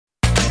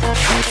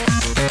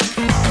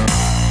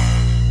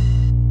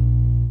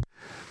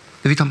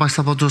Witam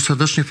Państwa bardzo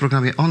serdecznie w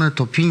programie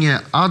Onet, Opinie.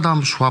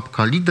 Adam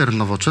Szłapka, lider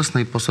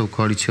Nowoczesnej, poseł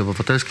Koalicji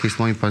Obywatelskiej, jest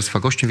moim Państwa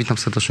gościem. Witam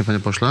serdecznie, panie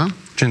pośle.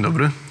 Dzień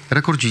dobry.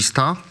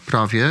 Rekordzista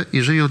prawie,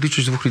 jeżeli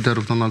odliczyć dwóch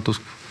liderów, Donald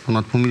Tusk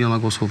ponad 500 000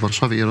 głosów w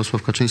Warszawie,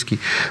 Jarosław Kaczyński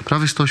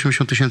prawie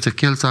 180 000 w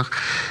Kielcach,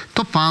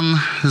 to pan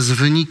z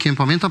wynikiem,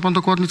 pamięta pan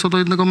dokładnie co do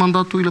jednego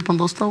mandatu, ile pan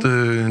dostał?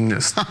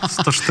 Nie,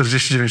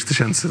 149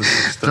 000.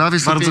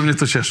 Bardzo mnie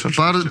to cieszy.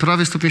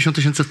 Prawie 150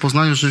 000 w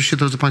Poznaniu, rzeczywiście,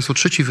 drodzy państwo,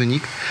 trzeci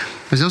wynik.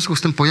 W związku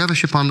z tym pojawia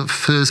się pan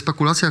w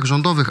spekulacjach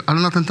rządowych,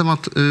 ale na ten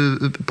temat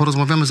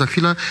porozmawiamy za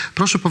chwilę.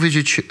 Proszę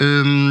powiedzieć,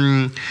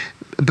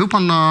 był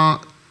pan na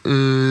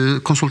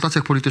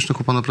konsultacjach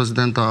politycznych u pana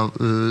prezydenta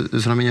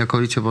z ramienia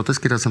Koalicji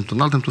Obywatelskiej razem z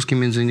Donaldem Tuskiem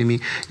między innymi.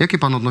 Jakie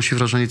pan odnosi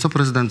wrażenie, co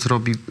prezydent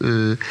zrobi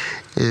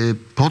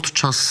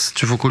podczas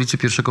czy w okolicy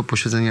pierwszego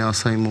posiedzenia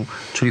Sejmu,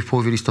 czyli w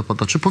połowie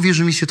listopada? Czy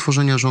powierzy misję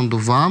tworzenia rządu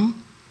wam,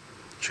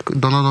 czy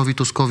Donaldowi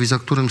Tuskowi, za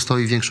którym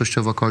stoi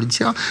większościowa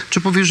koalicja,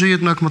 czy powierzy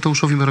jednak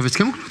Mateuszowi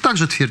Morawieckiemu, który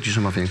także twierdzi,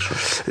 że ma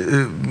większość?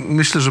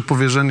 Myślę, że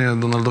powierzenie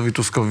Donaldowi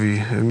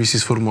Tuskowi misji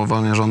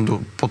sformułowania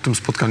rządu po tym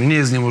spotkaniu nie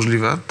jest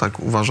niemożliwe, tak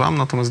uważam.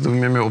 Natomiast gdybym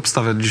ja miał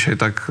obstawiać dzisiaj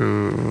tak,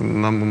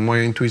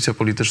 moja intuicja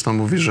polityczna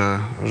mówi, że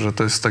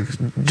to jest tak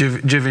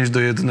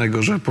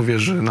 9-1, że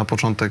powierzy na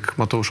początek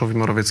Mateuszowi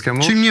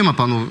Morawieckiemu. Czyli nie ma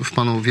w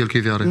panu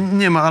wielkiej wiary?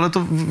 Nie ma, ale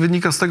to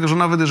wynika z tego, że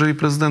nawet jeżeli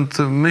prezydent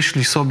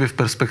myśli sobie w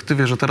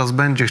perspektywie, że teraz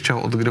będzie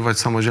chciał odgrywać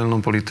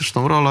samodzielną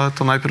polityczną rolę,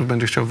 to najpierw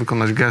będzie chciał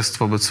wykonać gest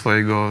wobec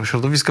swojego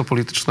środowiska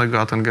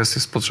politycznego, a ten gest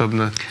jest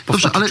potrzebny po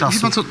ale czasu.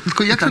 wie pan co,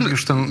 tylko jak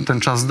już ten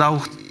czas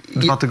dał,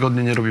 2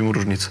 tygodnie nie robi mu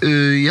różnicy.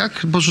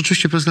 Bo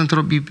rzeczywiście prezydent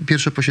robi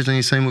pierwsze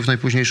posiedzenie Sejmu w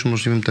najpóźniejszym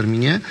możliwym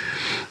terminie.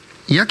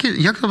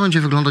 Jak to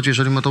będzie wyglądać,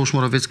 jeżeli Mateusz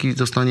Morawiecki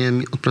dostanie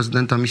od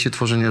prezydenta misję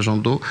tworzenia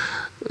rządu?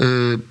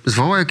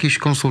 Zwoła jakieś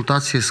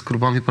konsultacje z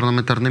klubami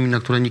parlamentarnymi, na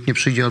które nikt nie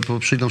przyjdzie, albo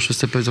przyjdą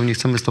wszyscy, powiedzą, nie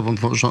chcemy z tobą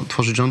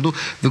tworzyć rządu.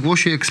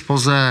 Wygłosi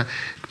expose,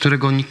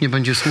 którego nikt nie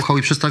będzie słuchał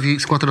i przedstawi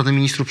skład Rady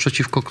Ministrów,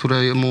 przeciwko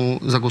któremu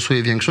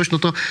zagłosuje większość. No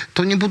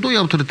to nie buduje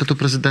autorytetu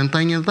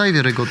prezydenta i nie daje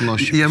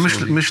wiarygodności. Ja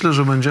myślę,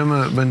 że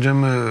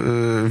będziemy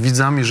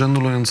widzami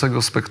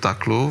żenującego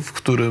spektaklu,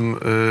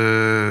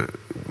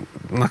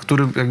 na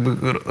którym jakby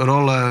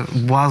rolę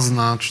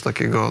błazna, czy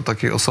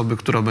takiej osoby,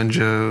 która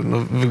będzie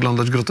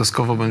wyglądać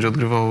groteskowo, będzie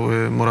odgrywał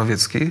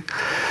Morawiecki,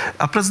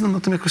 a prezydent na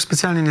tym jakoś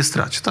specjalnie nie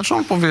straci. Znaczy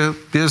on powie,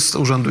 jest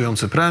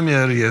urzędujący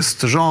premier,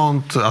 jest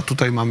rząd, a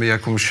tutaj mamy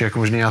jakąś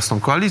niejasną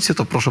koalicję,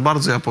 to proszę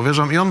bardzo, ja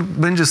powierzam, i on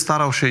będzie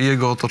starał się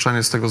jego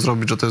otoczenie z tego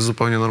zrobić, że to jest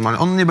zupełnie normalne.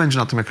 On nie będzie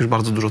na tym jakoś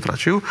bardzo dużo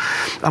tracił,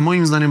 a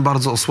moim zdaniem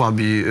bardzo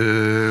osłabi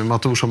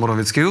Mateusza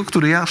Morawieckiego,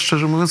 który ja,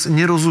 szczerze mówiąc,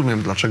 nie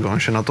rozumiem, dlaczego on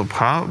się na to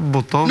pcha,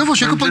 bo to... No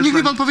właśnie, niech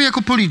mi pan powie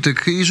jako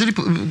polityk, jeżeli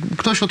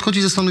ktoś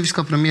odchodzi ze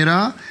stanowiska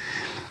premiera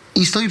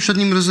i stoi przed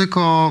nim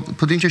ryzyko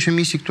podjęcia się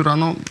misji, która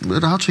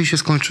raczej się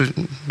skończy,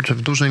 że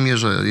w dużej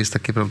mierze jest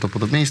takie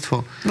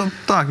prawdopodobieństwo. No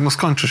tak,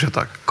 skończy się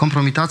tak.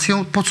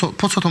 Kompromitacją.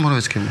 Po co to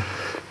Morawieckiemu?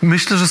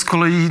 Myślę, że z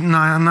kolei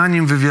na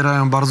nim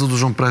wywierają bardzo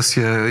dużą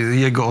presję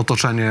jego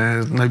otoczenie,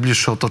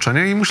 najbliższe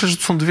otoczenie, i myślę, że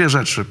to są dwie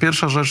rzeczy.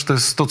 Pierwsza rzecz to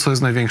jest to, co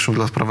jest największym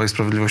dla Prawa i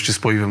Sprawiedliwości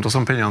spoiwem, to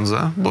są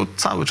pieniądze, bo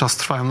cały czas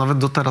trwają, nawet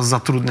do teraz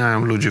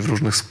zatrudniają ludzi w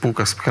różnych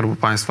spółkach Skarbu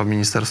Państwa,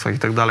 ministerstwach i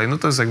tak dalej. No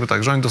to jest jakby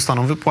tak, że oni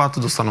dostaną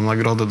wypłaty, dostaną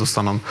nagrodę,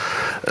 dostaną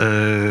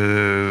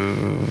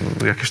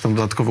jakieś tam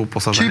dodatkowe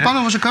uposażenie. Czyli pan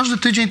uważa, że każdy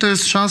tydzień to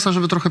jest szansa,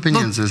 żeby trochę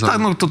pieniędzy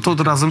zarobić? Tak,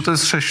 to razem to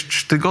jest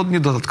 6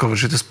 tygodni dodatkowe,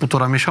 czyli to jest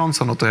 1,5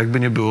 miesiąca, to jakby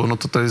nie było,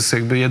 to jest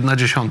jakby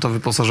 1/10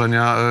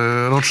 wyposażenia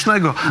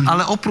rocznego.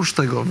 Ale oprócz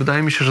tego,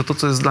 wydaje mi się, że to,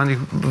 co jest dla nich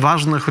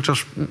ważne,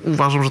 chociaż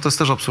uważam, że to jest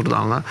też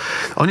absurdalne,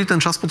 oni ten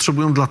czas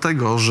potrzebują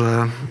dlatego,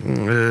 że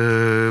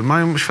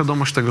mają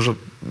świadomość tego, że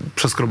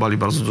przeskrobali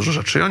bardzo dużo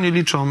rzeczy. I oni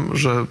liczą,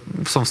 że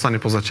są w stanie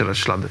pozacierać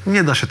ślady.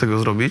 Nie da się tego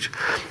zrobić,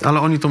 ale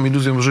oni tą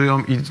iluzją żyją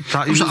i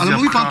ta iluzja... Ale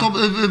mówi pan to,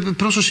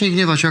 proszę się nie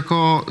gniewać,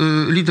 jako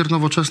lider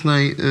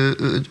Nowoczesnej,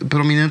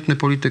 prominentny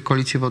polityk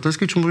Koalicji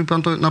Obywatelskiej, czy mówi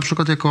pan to na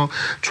przykład jako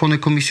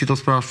członek Komisji do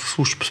Spraw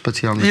Służb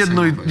Specjalnych?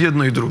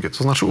 Jedno i drugie.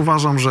 To znaczy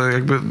uważam,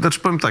 że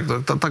powiem tak,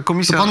 ta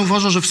komisja... To pan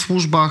uważa, że w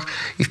służbach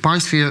i w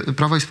państwie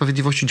Prawa i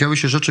Sprawiedliwości działy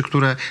się rzeczy,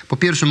 które po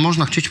pierwsze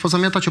można chcieć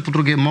pozamiatać, a po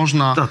drugie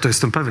można... To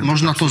jestem pewien.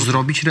 Można to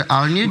zrobić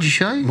realnie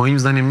dzisiaj? Moim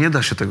zdaniem nie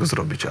da się tego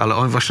zrobić,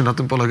 ale właśnie na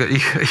tym polega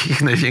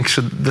ich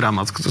największy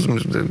dramat.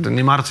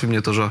 Nie martwi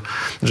mnie to,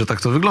 że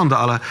tak to wygląda,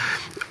 ale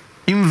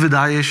im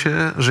wydaje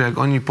się, że jak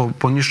oni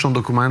poniszczą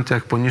dokumenty,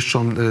 jak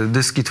poniszczą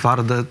dyski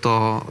twarde,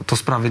 to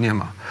sprawy nie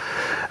ma.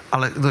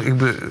 Ale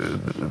jakby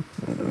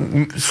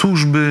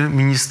służby,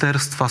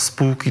 ministerstwa,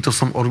 spółki to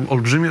są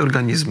olbrzymie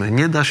organizmy.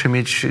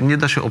 Nie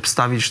da się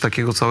obstawić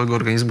takiego całego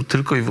organizmu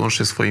tylko i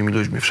wyłącznie swoimi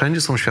ludźmi.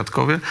 Wszędzie są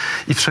świadkowie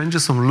i wszędzie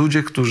są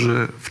ludzie,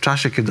 którzy w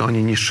czasie, kiedy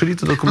oni niszczyli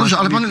te dokumenty...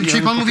 Dobrze, ale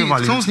czyli pan mówi,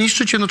 chcą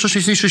zniszczyć,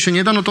 jednocześnie zniszczyć się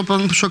nie da, no to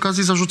pan przy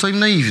okazji zarzuca im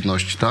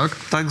naiwność, tak?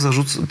 Tak,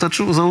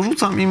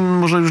 zarzucam im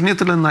może już nie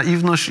tyle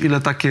naiwność,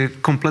 ile takie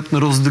kompletne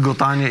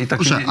rozdygotanie i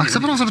takie... Dobrze, a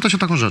chcę pana zapytać o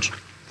taką rzecz.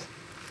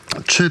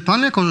 Czy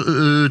pan jako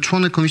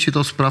członek Komisji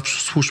do Spraw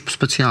Służb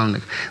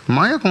Specjalnych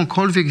ma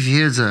jakąkolwiek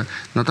wiedzę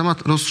na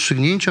temat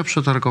rozstrzygnięcia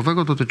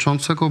przetargowego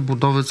dotyczącego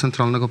budowy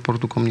Centralnego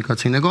Portu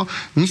Komunikacyjnego?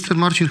 Minister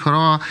Marcin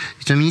Horała,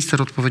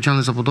 wiceminister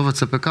odpowiedzialny za budowę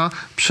CPK,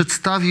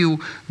 przedstawił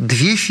 2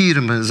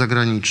 firmy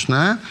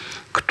zagraniczne,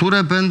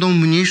 które będą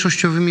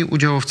mniejszościowymi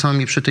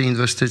udziałowcami przy tej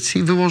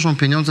inwestycji, wyłożą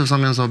pieniądze w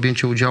zamian za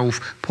objęcie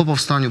udziałów po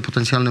powstaniu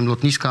potencjalnym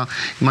lotniska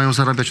i mają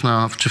zarabiać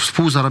czy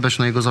współzarabiać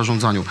na jego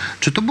zarządzaniu.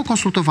 Czy to było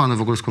konsultowane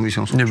w ogóle z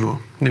Komisją Służb? Nie było.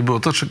 Nie było.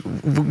 To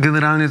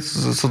generalnie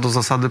co do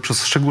zasady,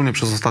 szczególnie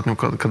przez ostatnią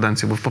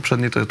kadencję, bo w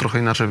poprzedniej to trochę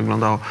inaczej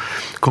wyglądało.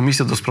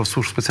 Komisja do Spraw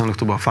Służb Specjalnych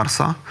to była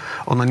farsa.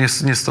 Ona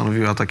nie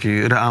stanowiła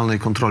takiej realnej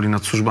kontroli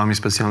nad służbami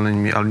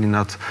specjalnymi ani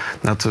nad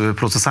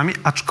procesami,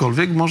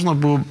 aczkolwiek można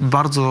było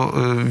bardzo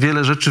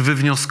wiele rzeczy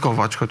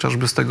wywnioskować,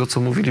 chociażby z tego, co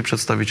mówili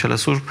przedstawiciele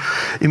służb.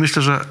 I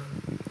myślę, że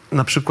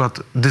na przykład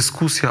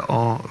dyskusja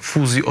o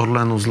fuzji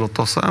Orlenu z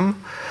Lotosem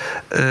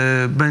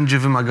będzie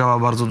wymagała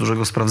bardzo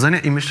dużego sprawdzenia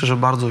i myślę, że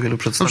bardzo wielu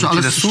przedstawicieli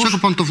ale służb...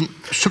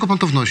 z czego pan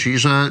to wnosi?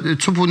 Że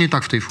co było nie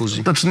tak w tej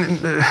fuzji? Znaczy,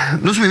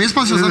 rozumiem, jest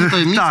pan związany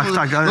tajemnicą.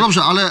 Tak, ale... No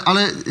dobrze,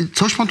 ale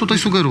coś pan tutaj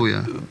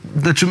sugeruje.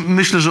 Znaczy,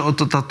 myślę, że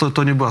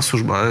to nie była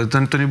służba.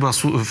 To nie była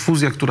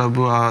fuzja, która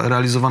była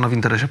realizowana w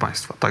interesie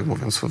państwa, tak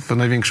mówiąc, w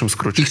największym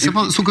skrócie. I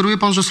sugeruje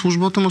pan, że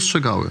służby o tym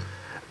ostrzegały?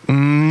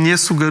 Nie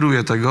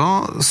sugeruję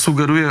tego.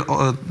 Sugeruję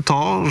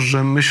to,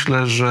 że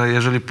myślę, że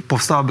jeżeli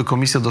powstałaby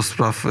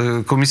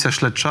komisja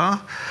śledcza,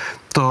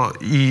 to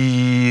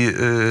i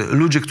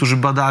ludzie, którzy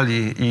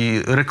badali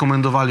i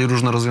rekomendowali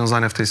różne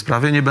rozwiązania w tej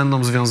sprawie, nie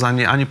będą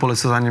związani ani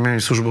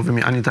poleceniami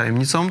służbowymi, ani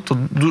tajemnicą, to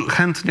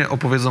chętnie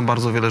opowiedzą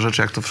bardzo wiele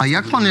rzeczy, jak to wszystko A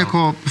jak pan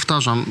jako,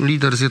 powtarzam,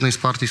 lider z jednej z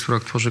partii, z którą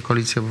tworzy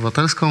Koalicję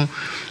Obywatelską,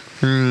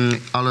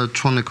 ale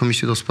członek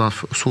Komisji do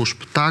Spraw Służb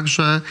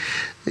także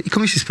i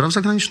Komisji Spraw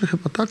Zagranicznych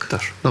chyba, tak?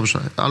 Też. Dobrze,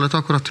 ale to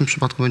akurat w tym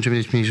przypadku będzie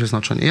mieć mniejsze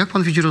znaczenie. Jak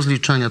pan widzi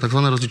rozliczenia, tak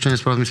zwane rozliczenie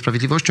z Prawem i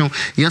Sprawiedliwością?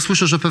 Ja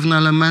słyszę, że pewne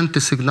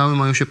elementy, sygnały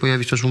mają się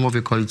pojawić też w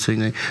umowie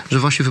koalicyjnej, że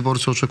wasi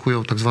wyborcy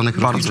oczekują tak zwanych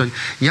rozliczeń.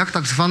 Jak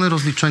tak zwane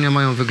rozliczenia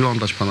mają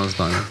wyglądać, pana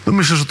zdaniem? No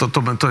myślę, że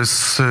to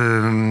jest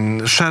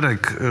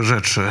szereg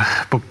rzeczy.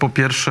 Po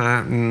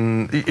pierwsze,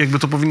 jakby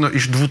to powinno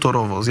iść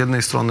dwutorowo. Z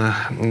jednej strony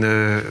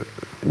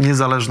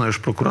niezależna już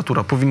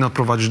prokuratura powinna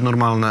prowadzić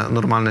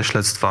normalne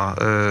śledztwa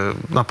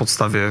na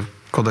podstawie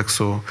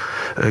kodeksu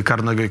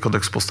karnego i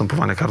kodeksu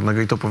postępowania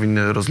karnego i to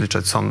powinny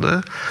rozliczać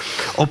sądy.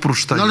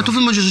 Oprócz tego... No ale to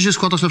wy będziecie się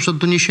składać na przykład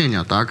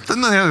doniesienia, tak?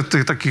 No ja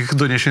takich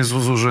doniesień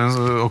zużyłem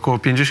około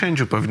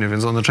 50 pewnie,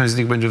 więc część z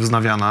nich będzie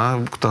wznawiana,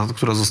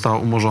 która została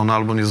umorzona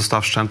albo nie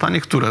została wszczęta.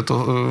 Niektóre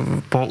to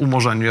po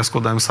umorzeniu ja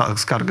składałem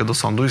skargę do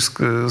sądu i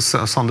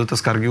sądy te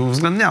skargi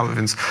uwzględniały,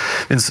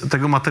 więc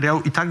tego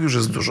materiału i tak już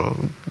jest dużo.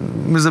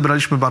 My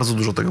zebraliśmy bardzo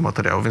dużo tego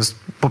materiału, więc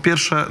po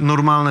pierwsze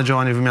normalne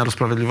działanie wymiaru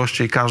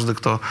sprawiedliwości i każdy,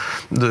 kto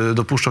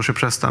dopuszczał się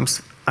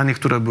przestępstw, a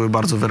niektóre były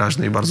bardzo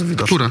wyraźne i bardzo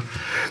widoczne. Które?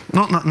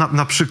 No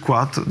na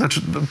przykład,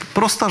 znaczy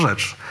prosta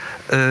rzecz.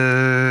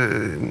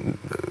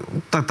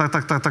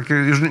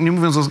 Już nie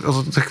mówiąc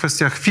o tych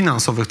kwestiach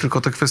finansowych,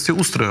 tylko te kwestie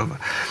ustrojowe.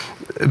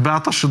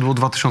 Beata Szydło,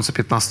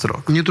 2015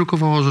 rok. Nie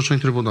drukowała orzeczeń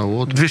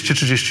Trybunału.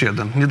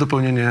 231.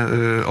 Niedopełnienie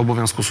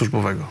obowiązku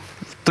służbowego.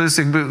 To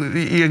jest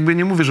jakby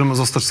nie mówię, że ma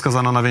zostać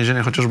skazana na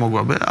więzienie, chociaż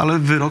mogłaby, ale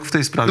wyrok w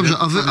tej sprawie... Dobrze,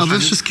 a wy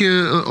wszystkie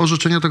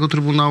orzeczenia tego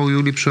Trybunału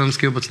Julii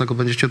Przyłębskiej obecnego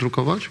będziecie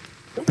drukować?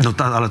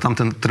 No ale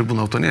tamten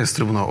Trybunał to nie jest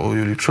Trybunał o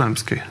Julii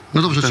Przyłębskiej.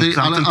 No dobrze,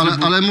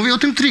 ale mówię o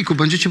tym triku.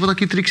 Będziecie po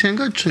taki trik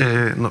sięgać, czy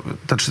nie?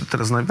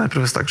 Teraz najpierw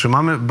jest tak, że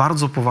mamy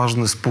bardzo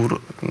poważny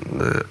spór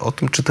o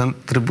tym, czy ten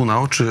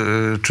Trybunał, czy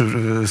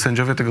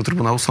sędziowie tego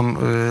Trybunału są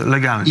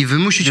legalni. I wy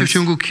musicie w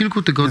ciągu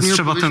kilku tygodni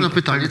odpowiedzieć na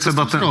pytanie,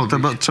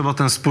 trzeba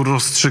ten spór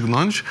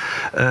rozstrzygnąć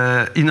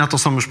i na to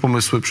są już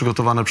pomysły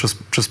przygotowane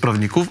przez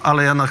prawników,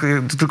 ale ja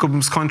tylko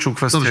bym skończył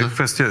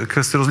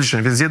kwestię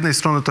rozliczeń. Więc z jednej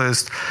strony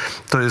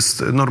to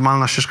jest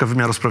normalna ścieżka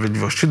wymiaru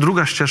sprawiedliwości.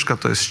 Druga ścieżka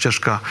to jest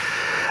ścieżka,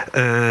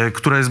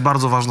 która jest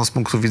bardzo ważna z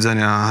punktu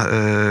widzenia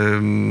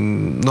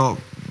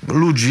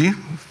ludzi.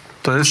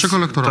 To jest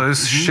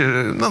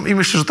i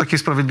myślę, że takiej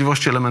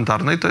sprawiedliwości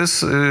elementarnej to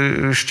jest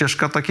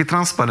ścieżka takiej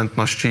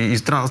transparentności i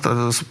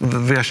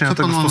wyjaśnienia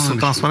tego w sposób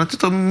transparentny.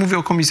 To mówię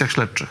o komisjach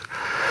śledczych.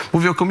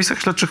 Mówię o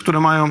komisjach śledczych,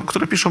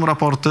 które piszą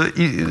raporty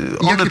i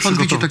one jakie pan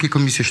widzi takie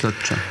komisje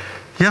śledcze?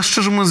 Ja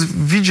szczerze mówiąc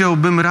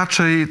widziałbym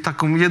raczej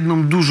taką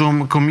jedną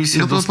dużą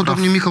komisję do spraw...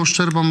 Podobnie Michał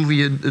Szczerba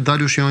mówi,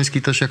 Dariusz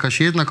Joński też jakaś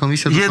jedna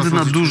komisja.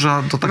 Jedna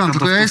duża...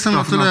 Tylko ja jestem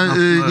na tyle,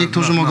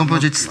 niektórzy mogą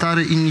powiedzieć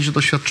stary, inni, że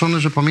doświadczony,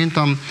 że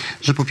pamiętam,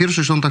 że po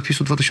pierwszych rządach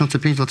PiS-u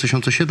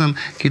 2005-2007,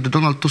 kiedy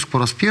Donald Tusk po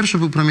raz pierwszy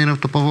był premierem,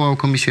 to powołał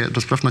komisję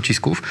do spraw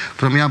nacisków,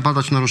 która miała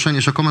badać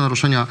rzekome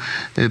naruszenia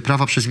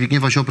prawa przez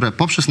Zbigniewa Ziobrę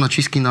poprzez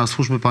naciski na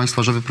służby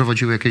państwa, że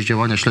wyprowadziły jakieś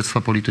działania,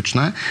 śledztwa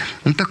polityczne.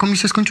 I ta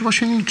komisja skończyła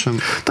się niczym.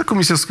 Ta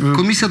komisja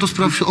Komisja do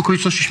spraw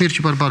okoliczności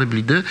śmierci Barbary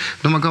Blidy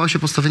domagała się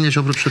postawienia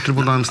Ziobry przed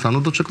Trybunałem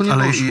Stanu, do czego nie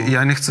Ale doszło.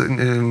 ja nie chcę,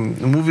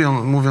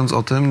 mówiąc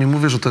o tym, nie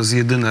mówię, że to jest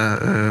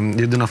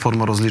jedyna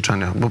forma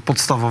rozliczenia, bo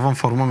podstawową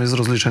formą jest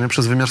rozliczenie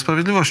przez wymiar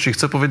sprawiedliwości.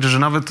 Chcę powiedzieć, że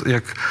nawet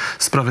jak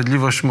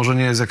sprawiedliwość może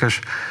nie jest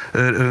jakaś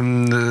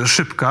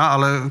szybka,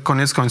 ale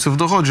koniec końców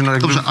dochodzi. No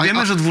jakby Dobrze,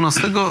 wiemy, że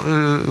 12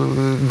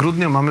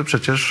 grudnia mamy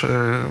przecież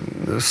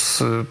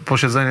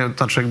posiedzenie,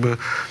 znaczy jakby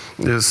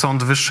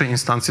sąd wyższej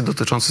instancji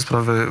dotyczący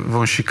sprawy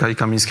Wąsika i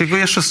Kamińskiego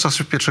jeszcze z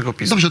czasów pierwszego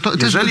PiS-u. Dobrze,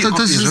 jeżeli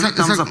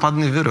tam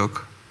zapadnie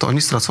wyrok, to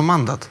oni stracą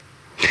mandat.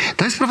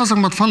 Ta jest sprawa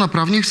zagmatwana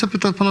prawnie i chcę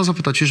pana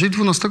zapytać, jeżeli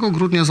 12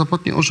 grudnia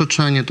zapadnie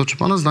orzeczenie, to czy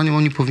pana zdaniem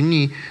oni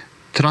powinni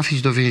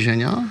trafić do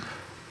więzienia?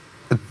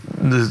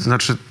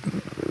 Znaczy,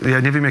 ja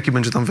nie wiem, jaki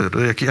będzie tam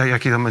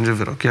jaki tam będzie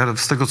wyrok. Ja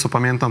z tego, co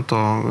pamiętam,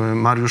 to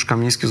Mariusz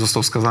Kamiński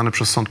został skazany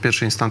przez sąd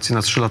pierwszej instancji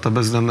na 3 lata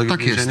bezwzględnego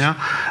więzienia,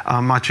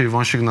 a Maciej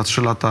Wąsik na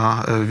 3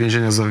 lata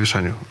więzienia w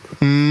zawieszeniu.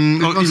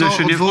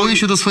 Odwołuję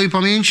się do swojej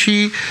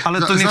pamięci.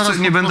 Ale to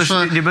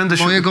nie będę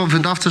się... mojego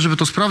wydawcę, żeby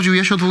to sprawdził.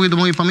 Ja się odwołuję do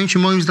mojej pamięci.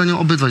 Moim zdaniem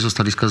obydwaj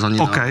zostali skazani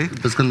na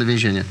bezwzględne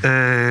więzienie.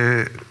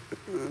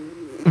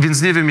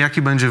 Więc nie wiem,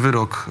 jaki będzie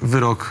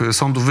wyrok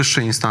sądu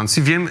wyższej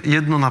instancji. Wiem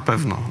jedno na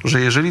pewno,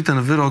 że jeżeli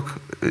ten wyrok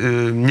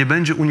nie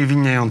będzie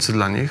uniewinniający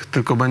dla nich,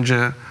 tylko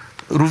będzie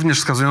również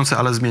skazujący,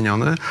 ale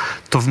zmieniony,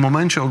 to w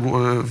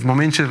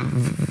momencie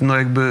no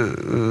jakby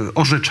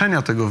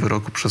orzeczenia tego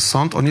wyroku przez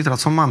sąd, oni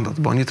tracą mandat,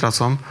 bo oni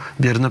tracą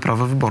bierne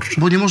prawo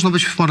wyborcze. Bo nie można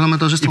być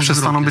parlamentarzystą. I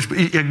przestaną być...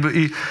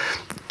 I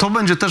to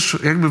będzie też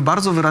jakby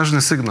bardzo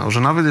wyraźny sygnał,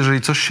 że nawet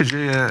jeżeli coś się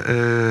dzieje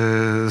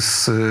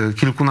z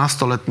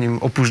kilkunastoletnim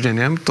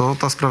opóźnieniem, to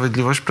ta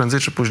sprawiedliwość prędzej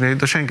czy później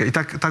dosięga. I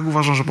tak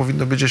uważam, że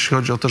powinno być, jeśli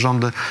chodzi o te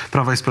rządy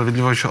Prawa i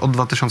Sprawiedliwości od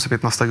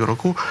 2015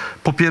 roku.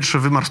 Po pierwsze,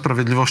 wymiar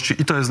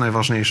sprawiedliwości i to jest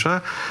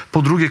najważniejsze.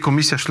 Po drugie,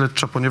 komisja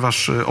śledcza,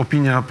 ponieważ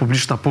opinia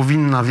publiczna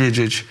powinna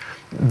wiedzieć,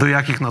 do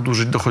jakich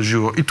nadużyć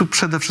dochodziło. I tu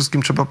przede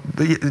wszystkim trzeba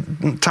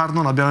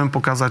czarno na białym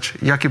pokazać,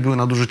 jakie były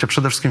nadużycia,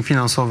 przede wszystkim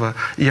finansowe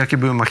i jakie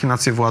były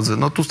machinacje władzy.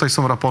 No tutaj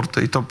są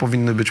raporty i to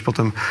powinny być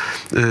potem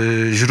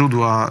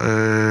źródła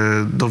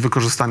do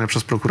wykorzystania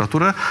przez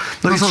prokuraturę.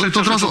 No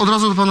od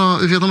razu do pana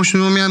wiadomość,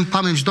 no miałem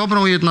pamięć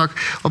dobrą, jednak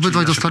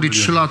obydwaj dostali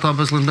 3 lata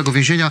bezwzględnego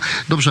więzienia.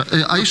 Dobrze,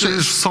 a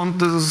jeszcze...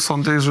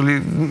 Sądy,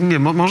 jeżeli... Nie,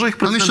 może ich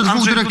prezydent jeszcze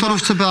 2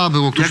 dyrektorów CBA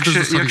było, którzy też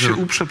dostali jak się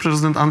uprze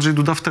prezydent Andrzej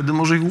Duda, wtedy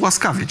może ich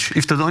ułaskawić.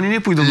 I wtedy oni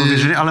nie pójdą do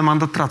więzienia, ale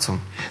mandat tracą.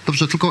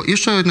 Dobrze, tylko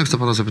jeszcze jedno chcę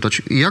pana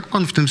zapytać. Jak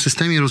pan w tym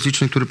systemie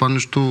rozliczeń, który pan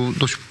już tu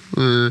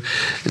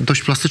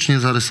dość plastycznie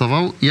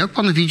zarysował, jak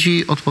pan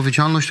widzi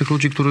odpowiedzialność tych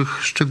ludzi, których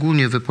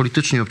szczególnie wy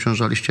politycznie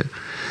obciążaliście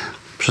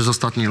przez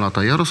ostatnie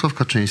lata? Jarosław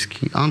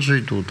Kaczyński,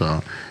 Andrzej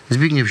Duda,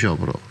 Zbigniew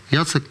Ziobro,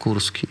 Jacek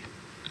Kurski.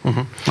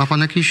 Ma pan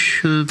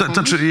jakiś...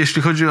 Znaczy,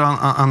 jeśli chodzi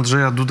o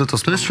Andrzeja Dudę,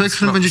 to jest człowiek, z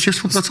którym będziecie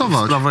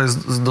współpracować. Sprawa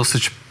jest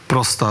dosyć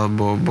prosta,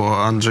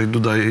 bo Andrzej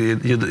Duda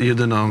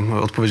jedyną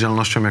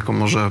odpowiedzialnością, jaką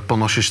może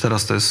ponosić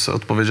teraz, to jest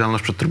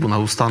odpowiedzialność przed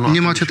Trybunałem Stanu.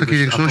 Nie macie takiej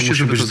większości,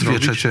 żeby to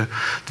zrobić?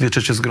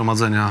 2/3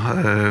 zgromadzenia.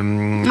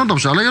 No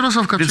dobrze, ale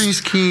Jarosław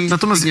Kaczyński...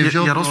 Natomiast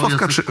Jarosław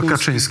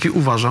Kaczyński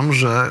uważam,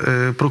 że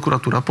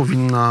prokuratura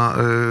powinna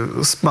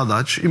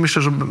zbadać i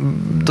myślę, że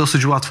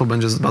dosyć łatwo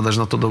będzie zbadać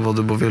na to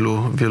dowody, bo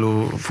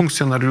wielu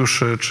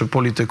funkcjonariuszy, czy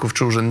polityków,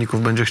 czy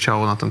urzędników będzie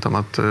chciało na ten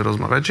temat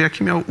rozmawiać.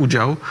 Jaki miał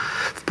udział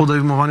w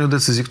podejmowaniu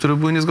decyzji, które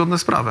były niezgodne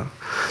z prawem.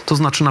 To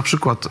znaczy na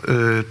przykład,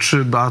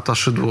 czy Beata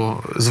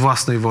Szydło z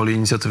własnej woli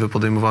inicjatywy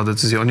podejmowała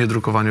decyzję o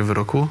niedrukowaniu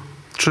wyroku,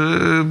 czy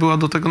była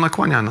do tego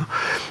nakłaniana.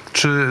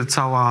 Czy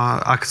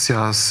cała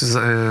akcja z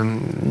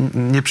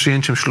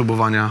nieprzyjęciem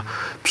ślubowania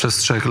przez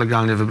 3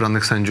 legalnie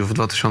wybranych sędziów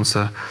w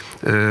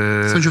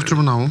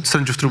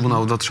Sędziów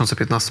Trybunału w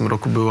 2015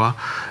 roku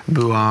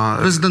była...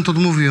 Prezydent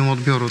odmówił ją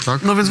odbioru,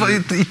 tak? No więc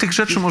i tych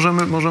rzeczy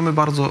możemy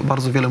bardzo,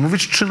 bardzo wiele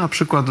mówić. Czy na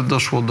przykład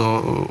doszło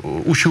do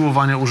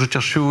usiłowania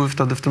użycia siły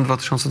wtedy w tym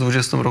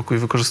 2020 roku i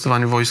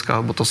wykorzystywania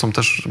wojska, bo to są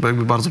też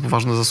jakby bardzo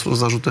poważne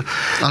zarzuty.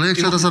 Ale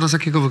jak zaraz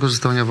jakiego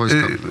wykorzystywania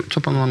wojska?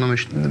 Co pan ma na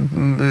myśli?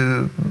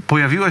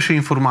 Pojawiła się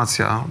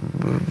informacja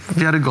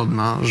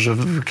wiarygodna, że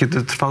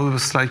kiedy trwały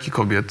strajki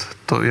kobiet,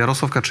 to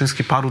Jarosław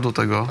Kaczyński parł do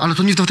tego. Ale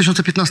to nie w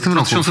 2015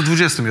 roku. W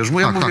 2020 już.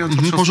 Ja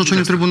mówię po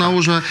orzeczeniu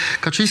Trybunału, że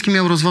Kaczyński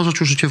miał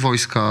rozważać użycie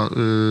wojska.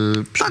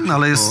 Tak, no,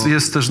 ale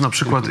jest też na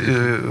przykład,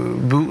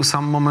 był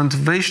sam moment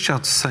wejścia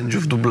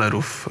sędziów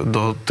dublerów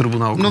do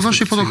Trybunału No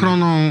właśnie pod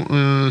ochroną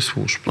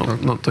służb.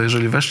 No to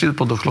jeżeli weszli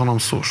pod ochroną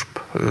służb,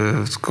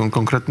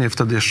 konkretnie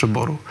wtedy jeszcze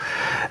BOR-u,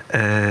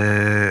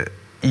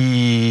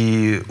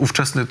 i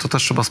ówczesny, to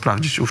też trzeba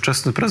sprawdzić,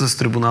 ówczesny prezes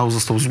Trybunału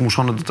został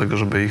zmuszony do tego,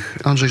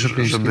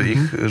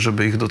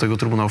 żeby ich do tego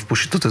Trybunału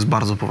wpuścić. To jest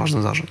bardzo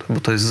poważny zarzut, bo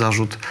to jest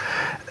zarzut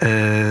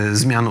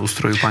zmiany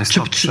ustroju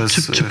państwa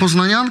Czy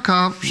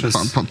poznanianka,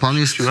 pan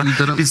jest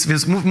liderem...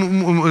 Więc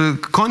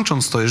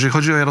kończąc to, jeżeli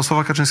chodzi o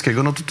Jarosława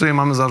Kaczyńskiego, no to tutaj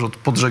mamy zarzut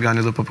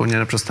podżeganie do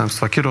popełnienia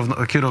przestępstwa,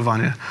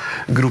 kierowanie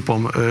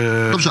grupą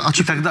Dobrze,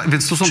 i tak dalej.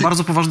 Więc to są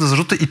bardzo poważne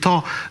zarzuty i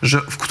to,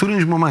 że w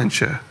którymś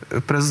momencie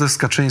prezes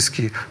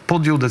Kaczyński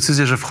podjął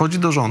decyzję, że wchodzi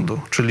do rządu,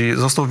 czyli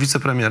został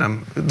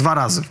wicepremierem 2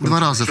 razy. 2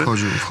 razy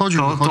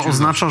wchodził. To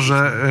oznacza,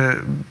 że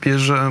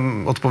bierze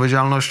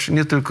odpowiedzialność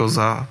nie tylko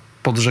za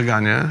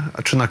podżeganie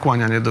czy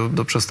nakłanianie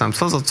do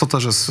przestępstwa, za co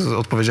też jest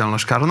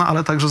odpowiedzialność karna,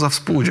 ale także za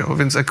współudział.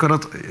 Więc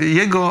akurat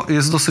jego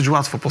jest dosyć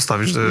łatwo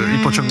postawić i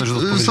pociągnąć do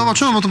odpowiedzialności.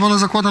 Zobaczymy, bo to pana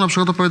zakłada, na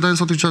przykład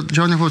opowiadając o tych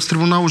działaniach wobec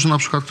Trybunału, że na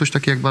przykład ktoś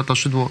taki jak Beata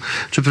Szydło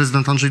czy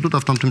prezydent Andrzej Duda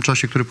w tamtym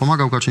czasie, który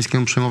pomagał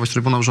Kaczyńskiemu przejmować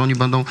Trybunał, że oni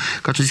będą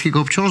Kaczyńskiego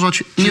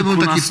obciążać. Nie był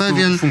taki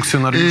pewien.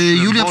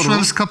 Julia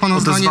Przyłębska, pana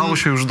zdaniem... Odezwało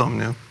się już do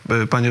mnie,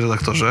 panie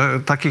redaktorze,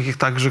 takich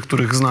także,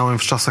 których znałem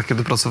w czasach,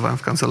 kiedy pracowałem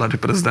w Kancelarii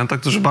Prezydenta,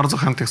 którzy bardzo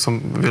chętnie chcą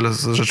wiele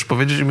rzeczy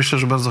powiedzieć i myślę,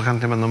 że bardzo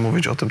chętnie będą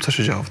mówić o tym, co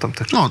się działo w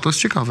tamtych czasach. No, to jest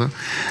ciekawe.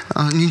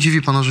 A nie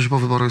dziwi pana, że się po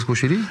wyborach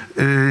zgłosili?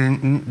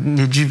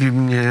 Nie dziwi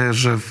mnie,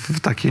 że w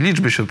takiej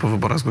liczbie się po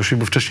wyborach zgłosili,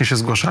 bo wcześniej się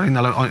zgłaszali, no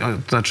ale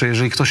znaczy,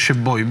 jeżeli ktoś się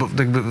boi, bo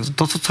jakby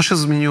to, co się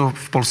zmieniło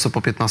w Polsce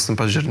po 15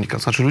 października,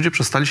 to znaczy ludzie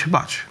przestali się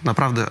bać,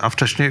 naprawdę, a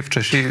wcześniej...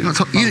 No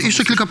co,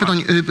 jeszcze kilka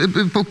pytań,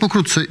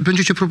 pokrótce.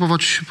 Będziecie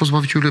próbować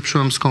pozbawić Julię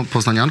Przyłębską,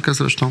 poznaniankę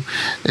zresztą,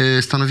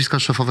 stanowiska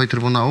szefowej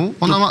Trybunału.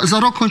 Ona za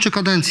rok kończy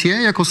kadencję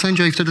jako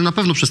sędzia i wtedy na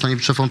pewno przestanie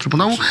być szefą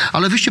Trybunału,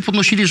 ale wyście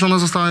podnosili, że ona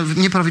została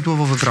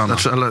nieprawidłowo wybrana.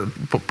 Znaczy, ale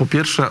po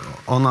pierwsze,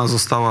 ona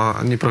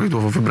została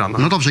nieprawidłowo wybrana.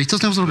 No dobrze, i co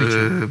z nią zrobicie?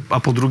 A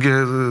po drugie,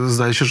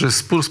 zdaje się, że jest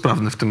spór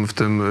sprawny w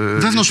tym...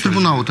 Wewnątrz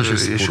Trybunału też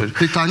jest spór.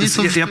 Pytanie,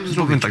 co ja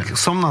powiem tak,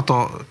 są na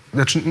to...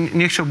 Znaczy,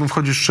 nie chciałbym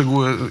wchodzić w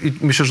szczegóły i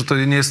myślę, że to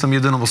nie jestem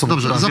jedyną osobą,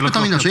 Dobrze,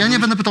 zapytam inaczej. Ja nie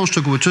będę pytał o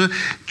szczegóły.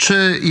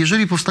 Czy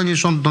jeżeli powstanie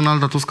rząd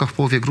Donalda Tuska w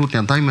połowie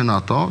grudnia, dajmy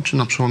na to, czy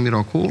na przełomie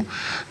roku,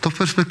 to w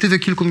perspektywie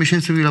kilku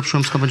miesięcy Julia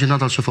Przyłębska będzie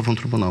nadal szefową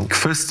Trybunału?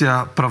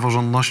 Kwestia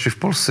praworządności w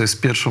Polsce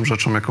jest pierwszą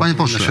rzeczą, jaką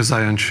powinna się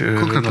zająć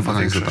nowa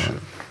większość.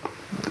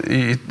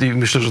 I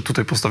myślę, że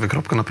tutaj postawię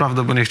kropkę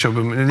naprawdę, bo nie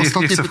chciałbym, nie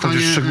chcę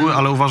wchodzić w szczegóły,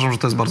 ale uważam, że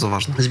to jest bardzo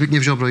ważne.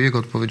 Zbigniew Ziobro i jego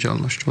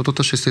odpowiedzialność, bo to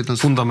też jest jeden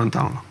z...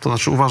 Fundamentalna. To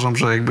znaczy uważam,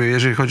 że jakby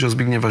jeżeli chodzi o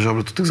Zbigniewa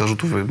Ziobro, to tych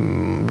zarzutów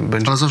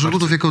będzie... Ale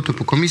zarzutów jakiego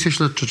typu? Komisje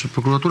śledcze czy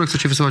prokuraturę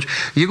chcecie wysyłać?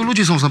 Jego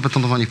ludzie są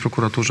zabetonowani w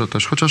prokuraturze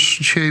też, chociaż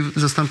dzisiaj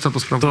zastępca do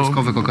spraw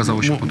wojskowych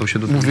okazało się, podał się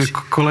do dymisji. Mówię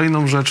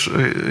kolejną rzecz.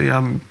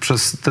 Ja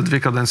przez te 2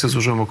 kadencje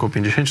złożyłem około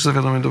 50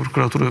 zawiadomień do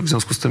prokuratury. W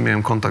związku z tym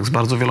miałem kontakt z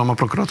bardzo wieloma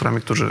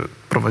prokuratorami, którzy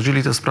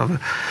prowadzili te sprawy.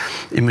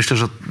 I myślę,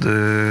 że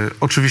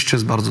oczywiście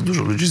jest bardzo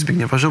dużo ludzi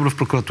Zbigniewa Ziobry w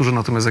prokuraturze,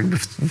 natomiast jakby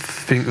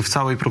w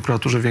całej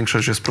prokuraturze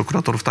większość jest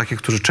prokuratorów takich,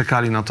 którzy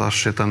czekali na to, aż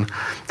się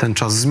ten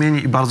czas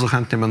zmieni i bardzo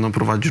chętnie będą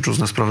prowadzić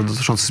różne sprawy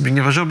dotyczące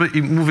Zbigniewa Ziobry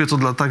i mówię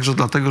to także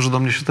dlatego, że do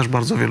mnie się też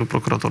bardzo wielu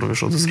prokuratorów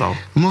już odezwało.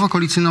 Umowa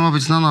koalicyjna ma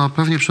być znana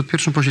pewnie przed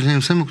pierwszym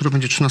posiedzeniem Sejmu, które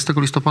będzie 13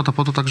 listopada,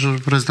 po to także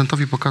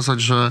prezydentowi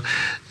pokazać,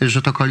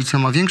 że ta koalicja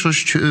ma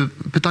większość.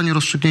 Pytanie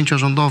rozstrzygnięcia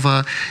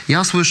rządowe.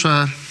 Ja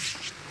słyszę,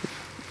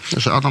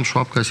 że Adam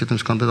Szłapka jest jednym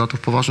z kandydatów,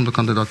 poważnym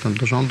kandydatem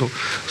do rządu.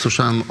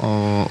 Słyszałem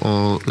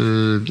o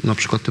na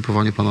przykład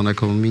typowaniu pana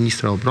jako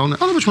ministra obrony,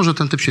 ale być może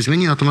ten typ się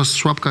zmieni, natomiast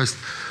Szłapka jest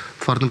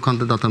twardym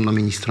kandydatem na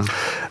ministra.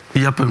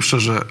 Ja powiem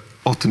szczerze,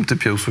 o tym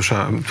typie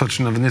usłyszałem,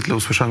 znaczy nawet nie tyle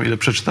usłyszałem, ile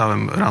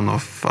przeczytałem rano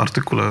w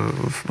artykule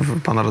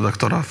pana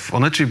redaktora w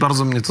Onecie i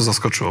bardzo mnie to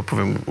zaskoczyło,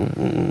 powiem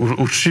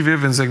uczciwie,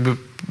 więc jakby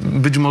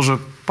być może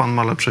pan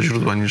ma lepsze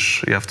źródła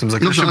niż ja w tym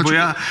zakresie, bo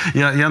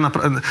ja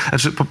naprawdę...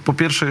 Znaczy, po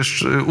pierwsze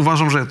jeszcze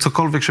uważam, że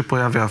cokolwiek się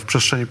pojawia w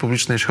przestrzeni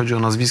publicznej, jeśli chodzi o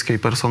nazwiska i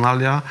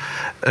personalia,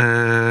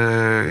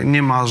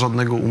 nie ma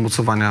żadnego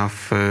umocowania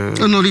w...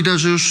 No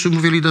liderzy, już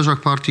mówię o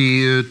liderzach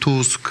partii,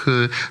 Tusk,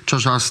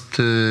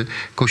 Czarzasty,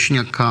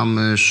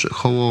 Kosiniak-Kamysz,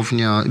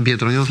 Hołownia,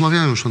 Biedroń,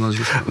 rozmawiają już o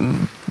nazwiskach.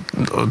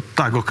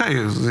 Tak, okej,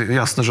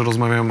 jasne, że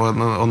rozmawiają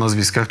o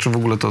nazwiskach, czy w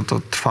ogóle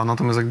to trwa,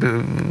 natomiast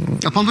jakby...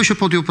 A pan by się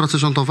podjął pracy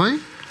rządowej?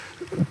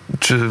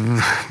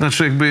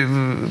 Znaczy jakby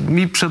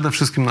mi przede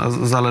wszystkim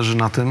zależy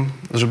na tym,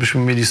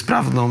 żebyśmy mieli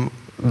sprawną,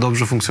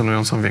 dobrze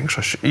funkcjonującą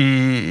większość.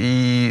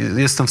 I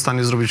jestem w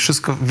stanie zrobić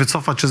wszystko,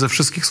 wycofać się ze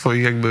wszystkich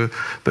swoich, jakby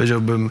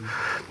powiedziałbym,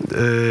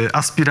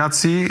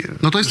 aspiracji.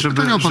 No to jest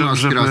pytanie o pana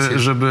aspiracje.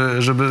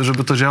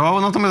 Żeby to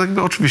działało. Natomiast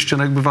jakby oczywiście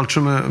no jakby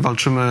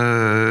walczymy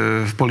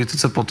w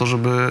polityce po to,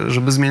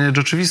 żeby zmieniać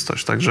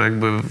rzeczywistość. Także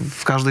jakby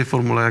w każdej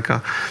formule,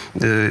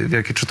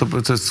 czy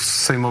to jest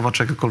sejmowa,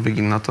 czy jakakolwiek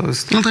inna, to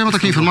jest... No to ja mam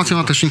takie informacje,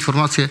 mam też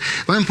informacje.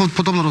 Miałem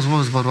podobną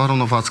rozmowę z Barbarą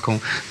Nowacką.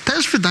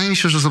 Też wydaje mi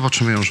się, że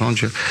zobaczymy ją w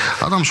rządzie.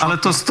 Adam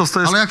Szłapka.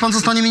 Ale jak pan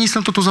zostanie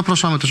ministrem, to tu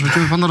zapraszamy też.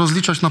 Będziemy pana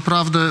rozliczać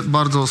naprawdę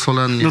bardzo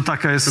solennie. No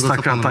taka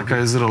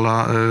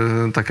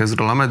jest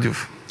rola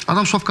mediów.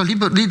 Adam Szłapka,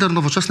 lider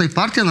nowoczesnej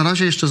partii, a na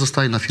razie jeszcze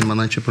zostaje na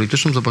firmamencie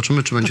politycznym.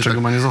 Zobaczymy, czy będzie tak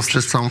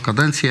przez całą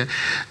kadencję.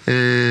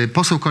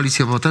 Poseł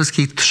Koalicji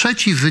Obywatelskiej. 3.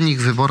 wynik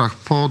w wyborach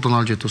po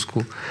Donaldzie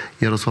Tusku,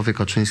 Jarosławie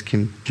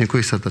Kaczyńskim.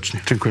 Dziękuję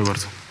serdecznie. Dziękuję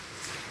bardzo.